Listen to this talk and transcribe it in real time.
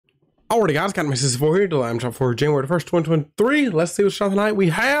Alrighty guys, got my CC4 here. I'm top for January 1st, 2023. Let's see what's shot tonight. We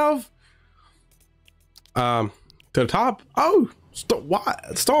have to the top. Oh,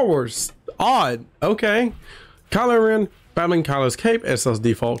 Star Wars. Odd. Okay. Kylo Ren, battling Kylo's cape, SL's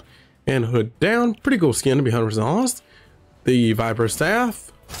default, and hood down. Pretty cool skin to be 100% honest. The Viper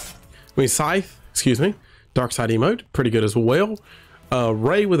staff. Scythe, excuse me. Dark side emote, pretty good as well.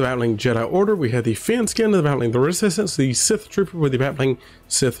 Rey with the battling Jedi Order. We have the Finn skin of the battling the Resistance, the Sith Trooper with the battling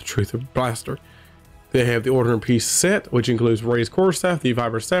Sith Truther Blaster. They have the Order and Peace set, which includes Rey's core staff, the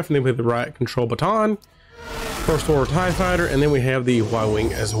Viper staff, and then we have the Riot Control Baton, First Order TIE Fighter, and then we have the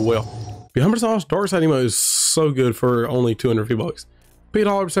Y-Wing as well. The 100% honest, Dark side emote is so good for only 250 bucks. Beat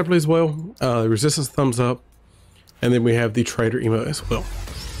all up separately as well. Resistance thumbs up, and then we have the Trader emote as well.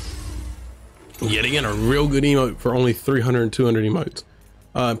 Yet again, a real good emote for only 300 and 200 emotes.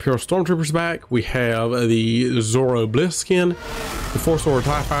 Imperial Stormtroopers back. We have the Zoro Bliss skin, the Force Order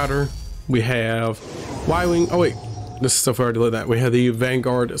TIE Fighter. We have Y-Wing. Oh wait, this is stuff I already looked at. We have the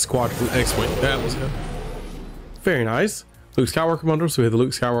Vanguard Squadron X-Wing. That was good. Very nice. Luke Skywalker bundle. So we have the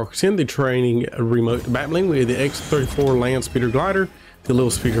Luke Skywalker skin, the training remote battling. We have the X-34 Land Speeder Glider, the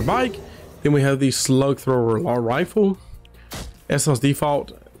Little Speeder Bike. Then we have the Slug Thrower Rifle, SL's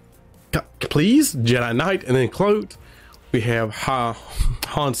default. Please, Jedi Knight, and then cloaked. We have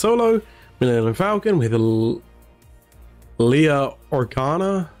Han Solo, Millennium Falcon. We have the Leia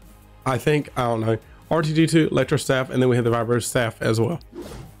Organa, I don't know. RTD2, Electro Staff, and then we have the Viper Staff as well.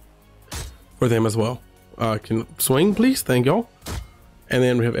 For them as well. Can swing, please, thank y'all. And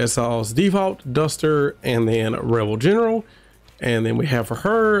then we have SL's default, Duster, and then Rebel General. And then we have for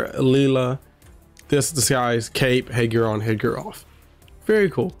her, Leela, this disguise, cape, headgear on, headgear off. Very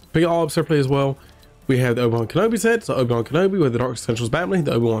cool. Pick it all up separately as well. We have the Obi-Wan Kenobi set. So Obi-Wan Kenobi with the Dark Essentials battling,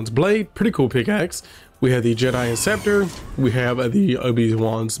 the Obi-Wan's blade, pretty cool pickaxe. We have the Jedi and Scepter. We have the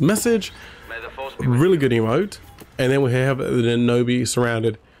Obi-Wan's message, really good emote. And then we have the Kenobi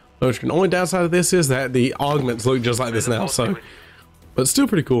surrounded motion. The only downside of this is that the augments look just like this now. So, but still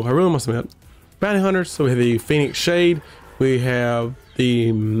pretty cool. I really must admit. Bounty Hunters. So we have the Phoenix Shade. We have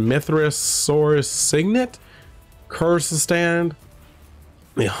the Mithrasaurus Signet, Curse Stand.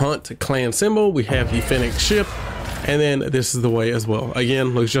 The Hunt clan symbol. We have the Phoenix ship, and then this is the way as well.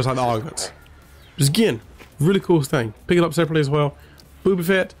 Again, looks just like the augments. Just again, really cool thing. Pick it up separately as well. Boba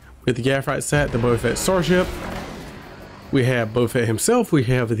Fett with the Gaffrite set, the Boba Fett starship. We have Boba Fett himself. We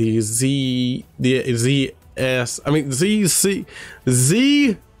have the Z6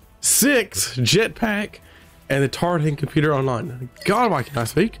 jetpack and the Tartan computer online. God, why can I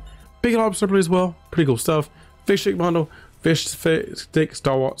speak? Pick it up separately as well. Pretty cool stuff. Fish stick bundle. Fish stick,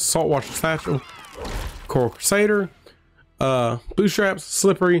 saltwater satchel, Coral Crusader, bootstraps,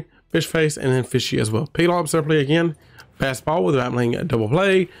 slippery, fish face, and then fishy as well. Pick it all up separately again. Basketball with the battling double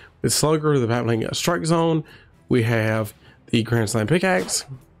play, with slugger, the battling strike zone. We have the Grand Slam pickaxe.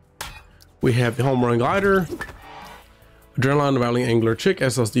 We have the home run glider, adrenaline, the battling angler chick,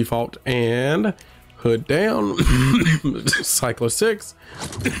 SL's default, and hood down. Cyclo 6,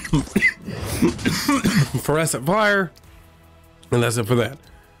 fluorescent fire. And that's it for that.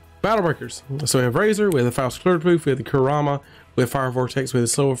 Battle breakers. So we have Razor, we have the Faust Clear Proof, we have the Kurama, we have Fire Vortex, we have the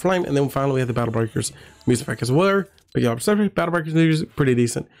Silver Flame, and then finally we have the Battle Breakers music pack as well. But yeah, Battle Breakers music, pretty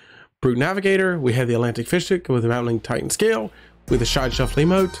decent. Brute Navigator, we have the Atlantic Fish Stick with the Battling Titan Scale, with the Shide Shuffle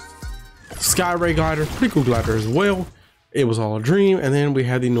emote. Sky Ray Glider, pretty cool glider as well. It was all a dream. And then we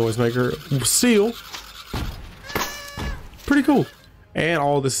had the Noisemaker Seal. Pretty cool. And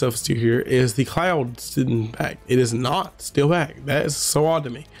all this stuff still here is the cloud sitting back. It is not still back. That is so odd to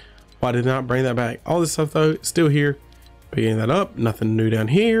me. Why did not bring that back? All this stuff though, still here. Picking that up. Nothing new down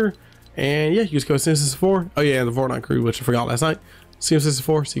here. And yeah, use code CM64. Oh yeah, and the Fortnite crew, which I forgot last night.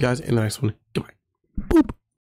 CM64. See you guys in the next one. Goodbye. Boop.